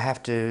 and I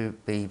have to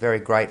be very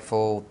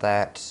grateful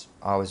that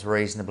I was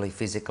reasonably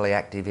physically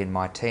active in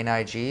my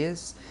teenage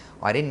years.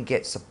 I didn't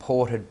get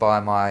supported by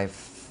my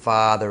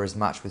father as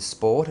much with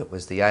sport. It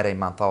was the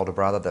 18-month older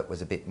brother that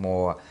was a bit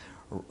more,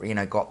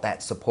 got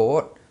that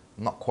support.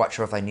 I'm not quite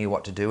sure if they knew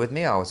what to do with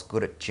me. I was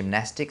good at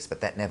gymnastics,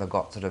 but that never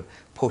got sort of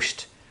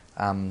pushed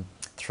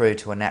through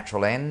to a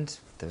natural end.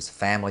 There was a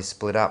family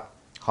split up,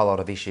 a whole lot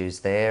of issues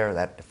there.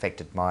 That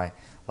affected my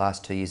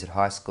last 2 years at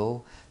high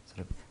school. Sort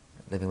of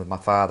living with my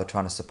father,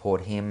 trying to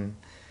support him,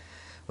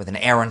 with an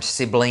errant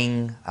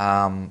sibling,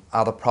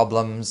 other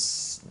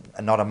problems,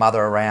 not a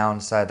mother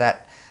around. So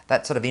that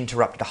sort of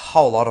interrupted a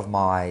whole lot of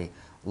my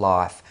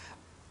life.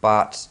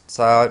 But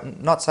so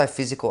not so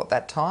physical at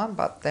that time,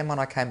 but then when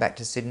I came back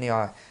to Sydney,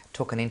 I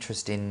took an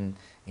interest in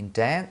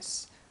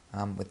dance,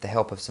 with the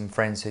help of some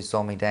friends who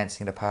saw me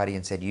dancing at a party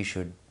and said, you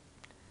should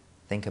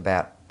think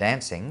about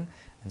dancing.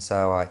 And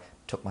so I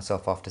took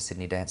myself off to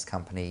Sydney Dance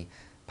Company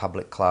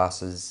public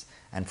classes,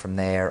 and from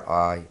there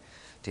I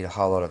did a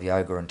whole lot of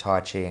yoga and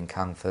Tai Chi and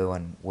Kung Fu,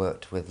 and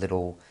worked with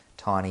little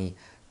tiny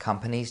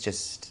companies,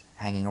 just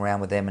hanging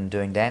around with them and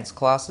doing dance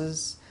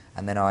classes.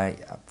 And then I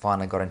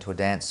finally got into a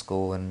dance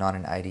school in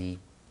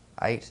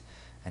 1988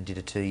 and did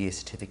a 2-year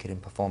certificate in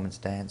performance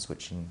dance,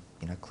 which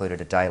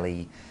included a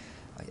daily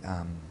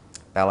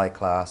ballet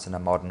class and a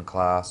modern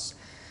class.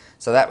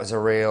 So that was a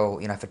real,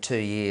 for 2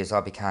 years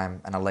I became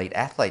an elite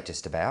athlete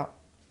just about,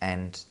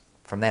 and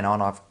from then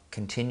on I've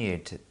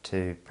continued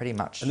to pretty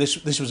much. And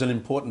this was an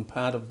important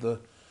part of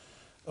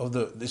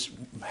this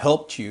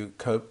helped you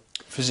cope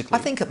physically. I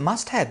think it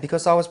must have,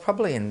 because I was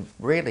probably in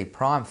really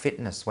prime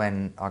fitness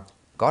when I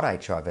got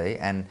HIV,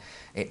 and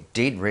it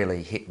did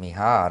really hit me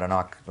hard. And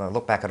I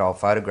look back at old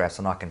photographs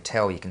and I can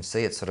tell, you can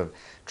see it sort of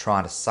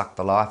trying to suck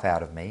the life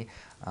out of me.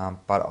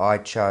 But I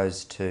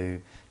chose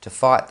to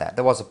fight that.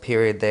 There was a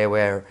period there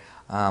where,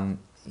 I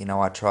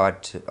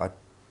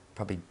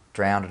probably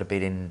drowned it a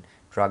bit in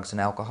drugs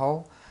and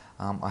alcohol.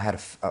 I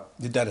had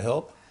Did that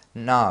help?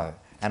 No,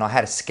 and I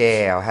had a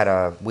scare. I had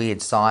a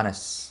weird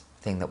sinus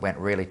thing that went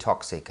really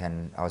toxic,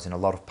 and I was in a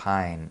lot of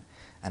pain.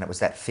 And it was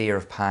that fear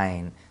of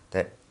pain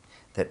that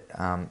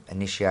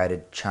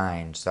initiated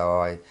change. So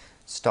I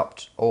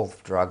stopped all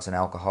drugs and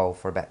alcohol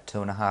for about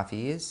 2.5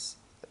 years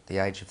at the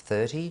age of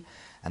 30,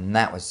 and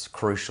that was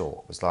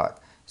crucial. It was like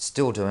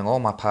still doing all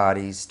my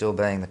parties, still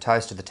being the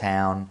toast of the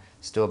town,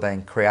 still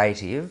being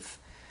creative,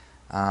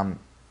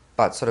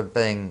 but sort of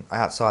being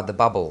outside the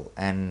bubble.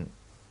 And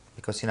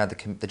because the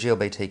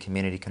GLBT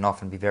community can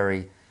often be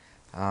very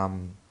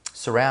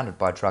surrounded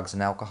by drugs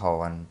and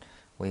alcohol, and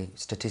we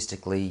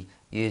statistically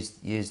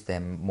use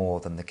them more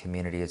than the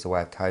community as a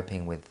way of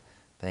coping with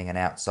being an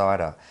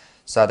outsider.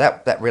 So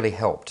that really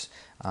helped.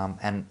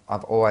 And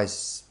I've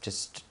always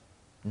just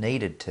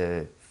needed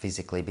to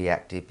physically be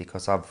active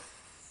because I've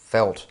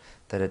felt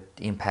that it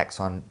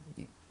impacts on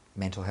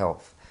mental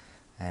health.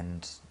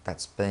 And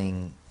that's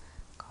being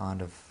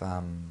kind of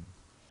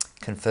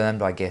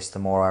confirmed, I guess, the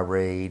more I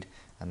read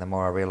and the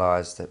more I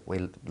realise that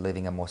we're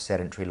living a more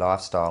sedentary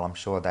lifestyle. I'm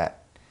sure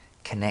that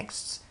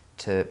connects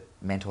to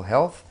mental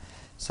health.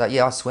 So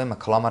yeah, I swim 1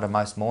 kilometre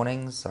most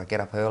mornings. I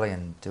get up early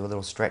and do a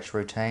little stretch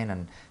routine,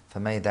 and for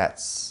me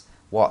that's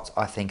what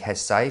I think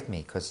has saved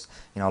me, because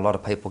a lot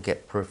of people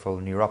get peripheral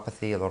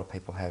neuropathy, a lot of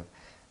people have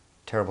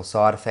terrible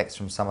side effects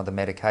from some of the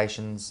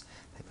medications,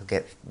 people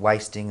get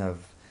wasting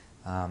of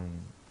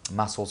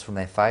muscles from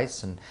their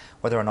face, and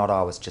whether or not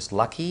I was just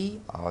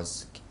lucky, I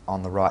was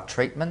on the right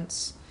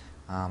treatments,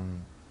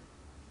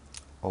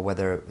 or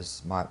whether it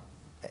was my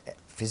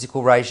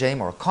physical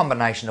regime or a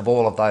combination of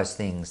all of those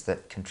things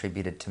that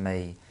contributed to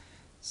me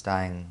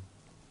staying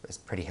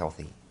pretty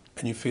healthy.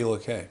 And you feel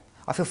okay?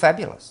 I feel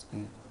fabulous.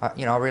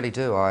 I really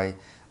do. I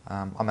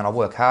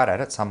work hard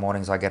at it. Some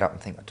mornings I get up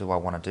and think, do I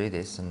want to do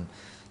this? And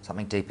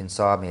something deep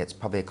inside me, it's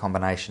probably a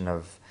combination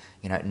of,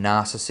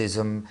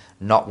 narcissism,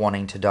 not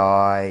wanting to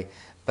die,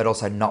 but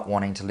also not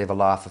wanting to live a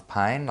life of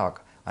pain. Like,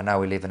 I know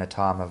we live in a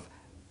time of,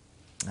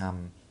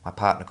 my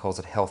partner calls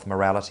it health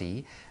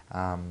morality,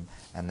 and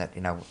that,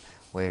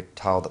 we're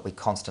told that we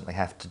constantly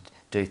have to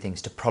do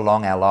things to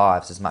prolong our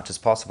lives as much as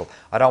possible.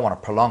 I don't want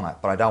to prolong it,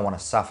 but I don't want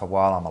to suffer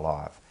while I'm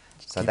alive.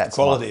 So keep that's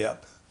the quality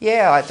up.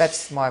 Yeah,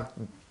 that's my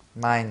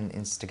main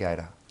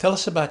instigator. Tell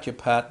us about your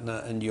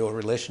partner and your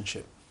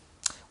relationship.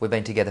 We've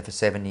been together for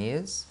 7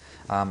 years,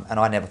 and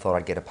I never thought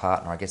I'd get a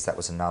partner. I guess that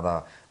was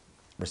another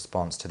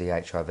response to the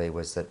HIV,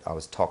 was that I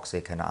was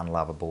toxic and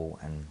unlovable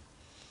and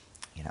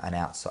an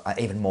outside,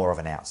 even more of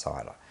an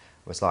outsider.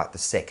 It was like the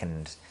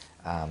second.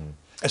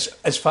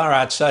 As far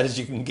outside as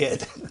you can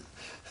get.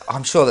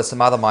 I'm sure there's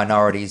some other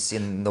minorities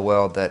in the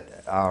world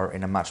that are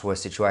in a much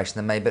worse situation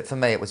than me, but for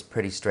me it was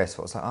pretty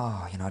stressful. It was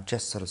like,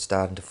 just sort of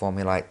starting to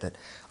formulate that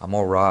I'm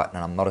all right and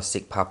I'm not a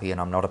sick puppy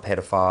and I'm not a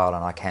pedophile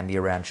and I can be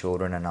around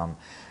children, and I'm,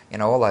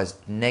 all those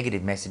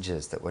negative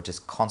messages that were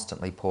just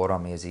constantly poured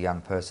on me as a young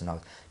person. I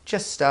was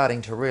just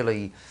starting to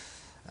really,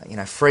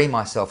 free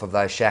myself of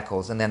those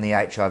shackles, and then the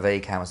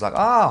HIV came. It was like,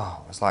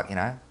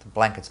 the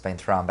blanket's been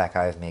thrown back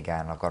over me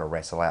again and I've got to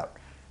wrestle out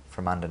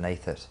from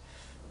underneath it.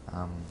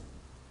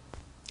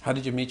 How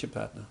did you meet your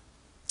partner?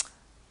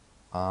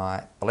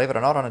 I, believe it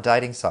or not, on a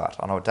dating site,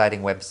 on a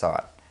dating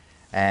website.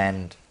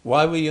 And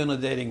why were you on a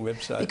dating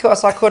website?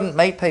 Because I couldn't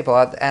meet people,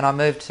 and I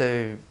moved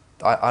to,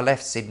 I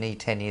left Sydney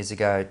 10 years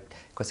ago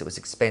because it was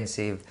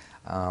expensive.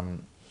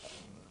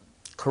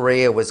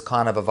 Career was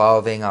kind of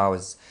evolving. I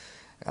was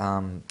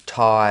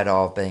tired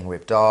of being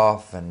ripped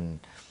off, and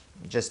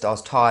I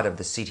was tired of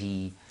the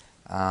city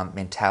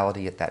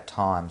mentality at that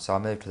time. So I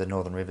moved to the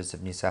Northern Rivers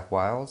of New South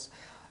Wales.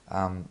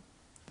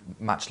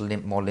 Much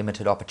more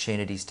limited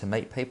opportunities to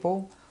meet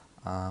people,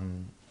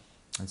 and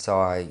so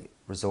I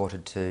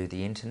resorted to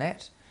the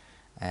internet,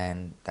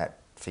 and that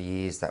for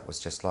years that was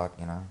just like,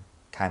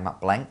 came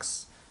up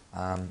blanks,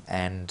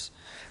 and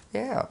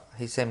yeah,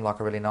 he seemed like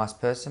a really nice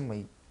person.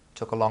 We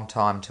took a long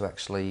time to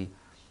actually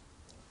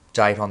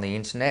date on the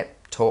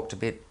internet, talked a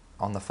bit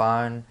on the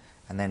phone,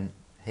 and then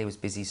he was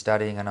busy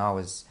studying and I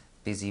was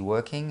busy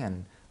working,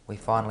 and we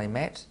finally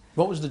met.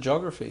 What was the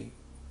geography?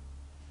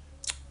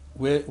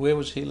 Where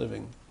was he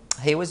living?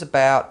 He was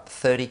about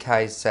 30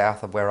 k's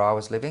south of where I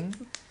was living,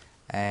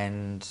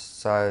 and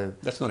so...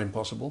 That's not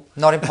impossible.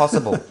 Not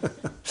impossible.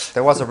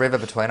 There was a river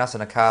between us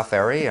and a car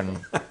ferry and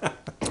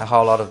a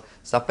whole lot of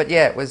stuff, but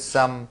yeah, it was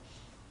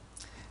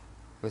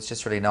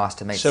just really nice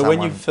to meet someone. So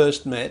when you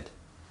first met,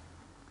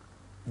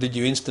 did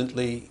you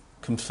instantly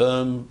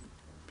confirm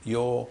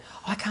your...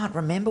 I can't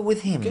remember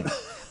with him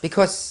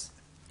because,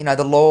 you know,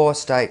 the law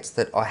states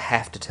that I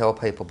have to tell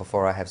people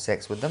before I have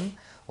sex with them,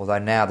 although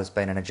now there's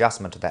been an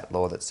adjustment to that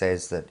law that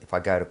says that if I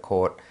go to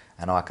court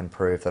and I can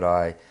prove that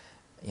I,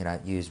 you know,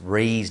 use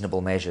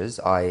reasonable measures,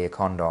 i.e. a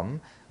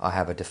condom, I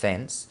have a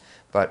defence.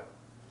 But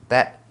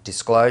that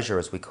disclosure,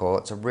 as we call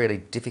it, it's a really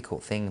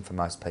difficult thing for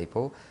most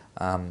people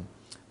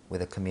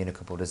with a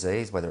communicable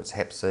disease, whether it's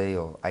Hep C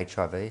or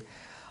HIV.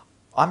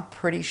 I'm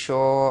pretty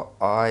sure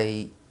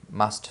I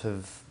must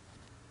have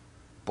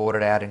brought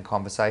it out in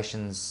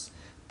conversations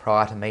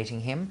prior to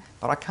meeting him,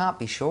 but I can't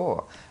be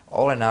sure.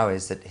 All I know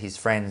is that his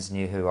friends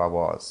knew who I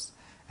was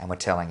and were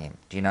telling him,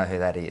 "Do you know who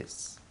that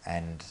is?"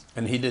 And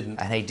he didn't.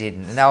 And he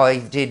didn't. No, he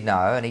did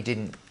know, and he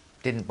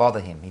didn't bother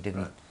him. He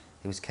didn't. Right.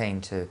 He was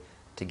keen to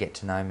get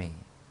to know me.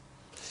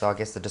 So I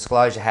guess the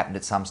disclosure happened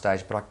at some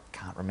stage, but I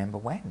can't remember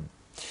when.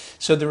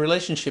 So the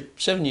relationship,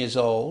 7 years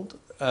old,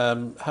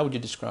 how would you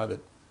describe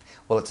it?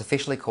 Well, it's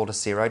officially called a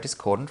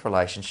serodiscordant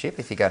relationship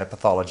if you're going to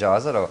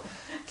pathologise it or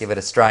give it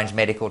a strange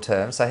medical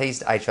term. So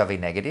he's HIV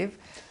negative,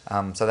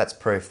 so that's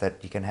proof that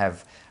you can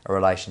have a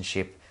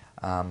relationship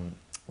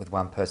with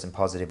one person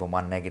positive and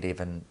one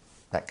negative, and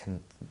that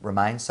can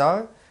remain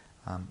so,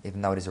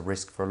 even though it is a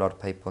risk for a lot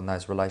of people in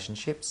those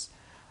relationships.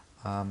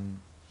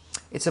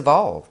 It's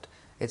evolved.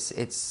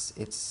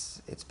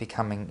 It's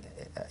becoming,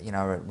 you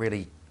know, a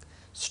really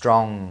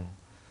strong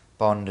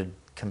bonded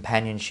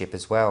companionship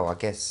as well. I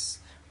guess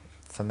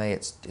for me,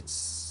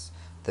 it's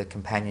the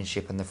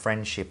companionship and the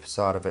friendship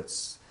side of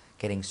it's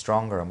getting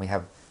stronger, and we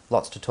have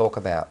lots to talk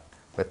about.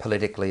 We're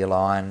politically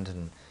aligned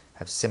and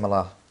have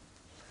similar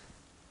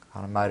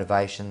kind of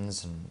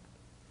motivations, and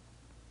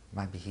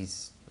maybe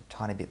he's a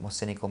tiny bit more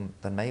cynical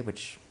than me,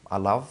 which I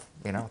love.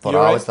 You know, I thought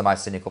I was the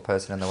most cynical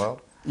person in the world.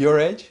 Your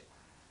age?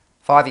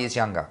 5 years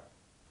younger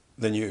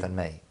than you. Than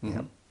me. Mm-hmm.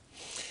 Yeah.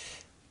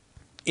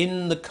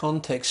 In the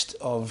context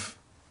of,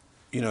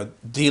 you know,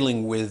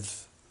 dealing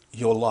with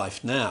your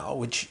life now,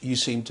 which you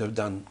seem to have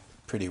done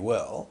pretty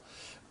well,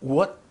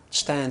 what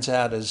stands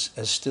out as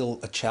still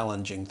a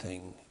challenging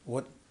thing?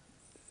 What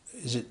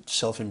is it?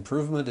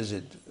 Self-improvement? Is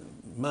it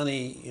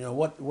money? You know,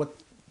 what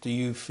do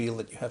you feel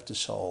that you have to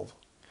solve?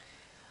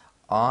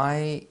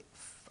 I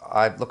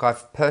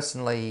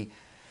personally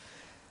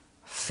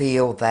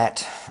feel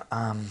that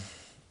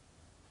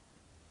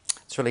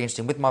it's really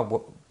interesting with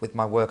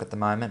my work at the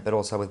moment, but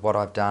also with what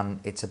I've done.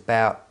 It's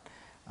about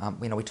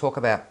you know, we talk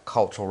about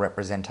cultural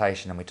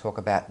representation and we talk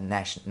about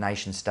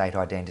nation-state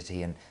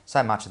identity, and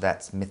so much of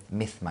that's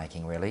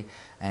myth-making, really.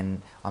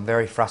 And I'm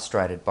very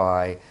frustrated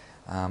by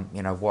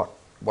you know,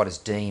 what is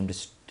deemed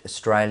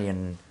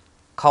Australian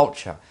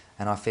culture,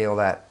 and I feel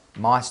that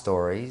my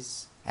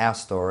stories, our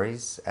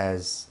stories,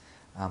 as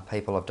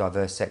people of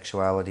diverse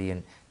sexuality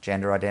and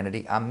gender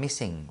identity, are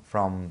missing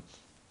from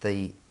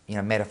the, you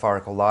know,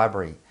 metaphorical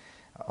library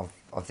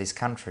of this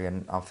country,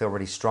 and I feel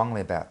really strongly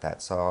about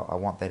that. So I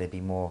want there to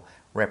be more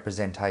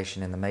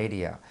representation in the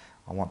media.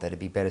 I want there to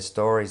be better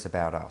stories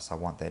about us. I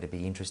want there to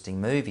be interesting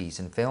movies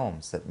and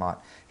films that might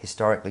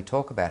historically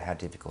talk about how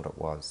difficult it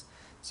was.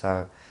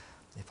 So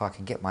if I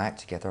can get my act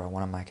together, I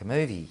want to make a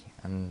movie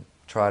and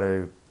try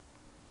to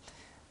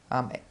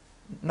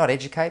not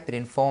educate, but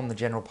inform the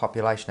general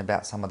population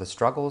about some of the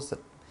struggles that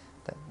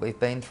we've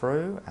been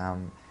through,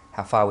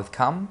 how far we've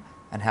come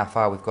and how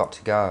far we've got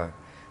to go.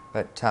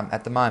 But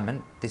at the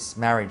moment, this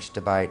marriage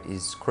debate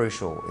is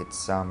crucial.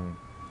 It's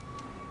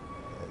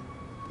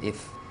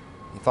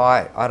if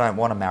I don't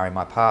want to marry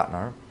my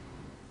partner,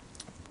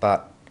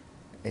 but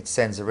it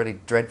sends a really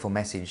dreadful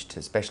message to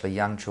especially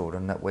young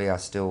children that we are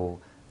still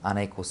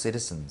unequal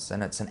citizens,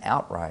 and it's an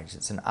outrage.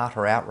 It's an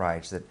utter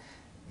outrage that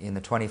in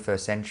the 21st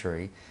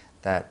century,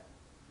 that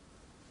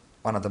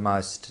one of the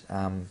most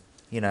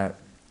you know,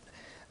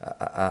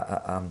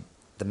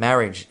 the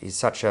marriage is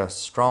such a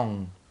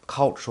strong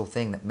cultural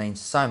thing that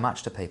means so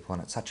much to people,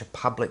 and it's such a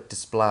public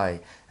display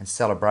and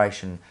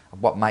celebration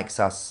of what makes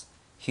us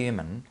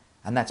human,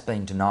 and that's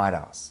being denied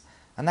us.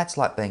 And that's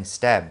like being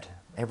stabbed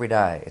every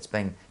day. It's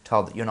being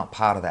told that you're not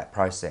part of that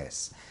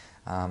process.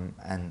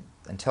 And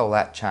until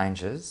that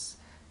changes,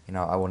 you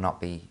know, I will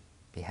not be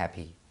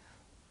happy.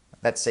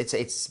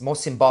 It's more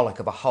symbolic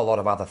of a whole lot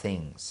of other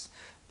things,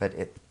 but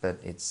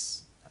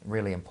it's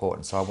really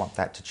important. So I want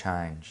that to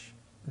change.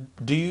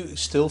 Do you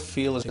still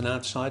feel as an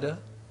outsider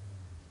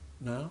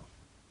now?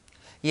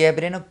 Yeah,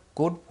 but in a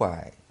good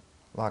way.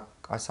 Like,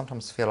 I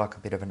sometimes feel like a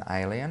bit of an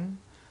alien.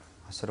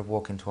 I sort of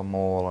walk into a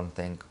mall and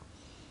think,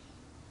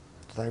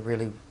 do they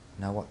really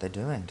know what they're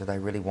doing? Do they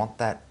really want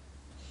that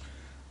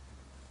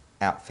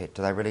outfit?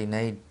 Do they really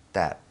need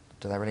that?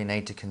 Do they really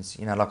need to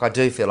you know, like, I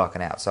do feel like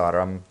an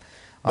outsider.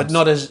 But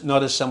not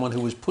as someone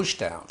who was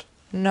pushed out.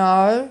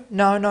 No,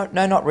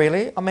 not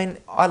really. I mean,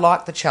 I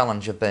like the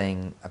challenge of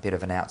being a bit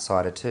of an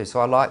outsider too. So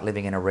I like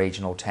living in a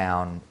regional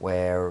town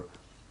where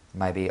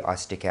maybe I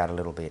stick out a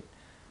little bit.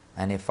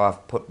 And if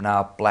I've put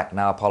black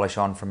nail polish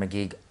on from a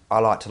gig, I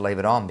like to leave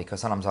it on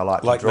because sometimes I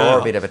like to draw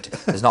a bit of it.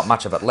 There's not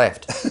much of it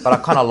left. But I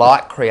kind of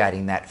like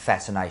creating that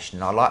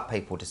fascination. I like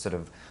people to sort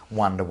of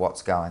wonder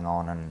what's going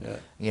on and, Yeah.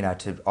 you know,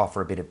 to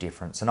offer a bit of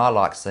difference. And I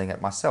like seeing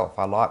it myself.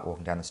 I like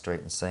walking down the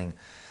street and seeing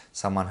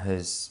someone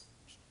who's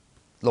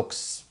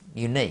looks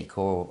unique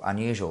or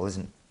unusual,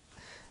 isn't,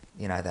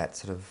 you know, that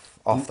sort of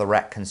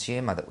off-the-rack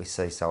consumer that we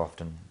see so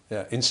often.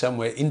 Yeah, in some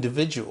way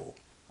individual.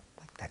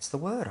 That's the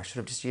word. I should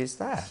have just used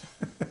that.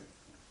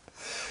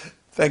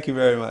 Thank you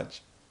very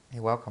much.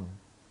 You're welcome.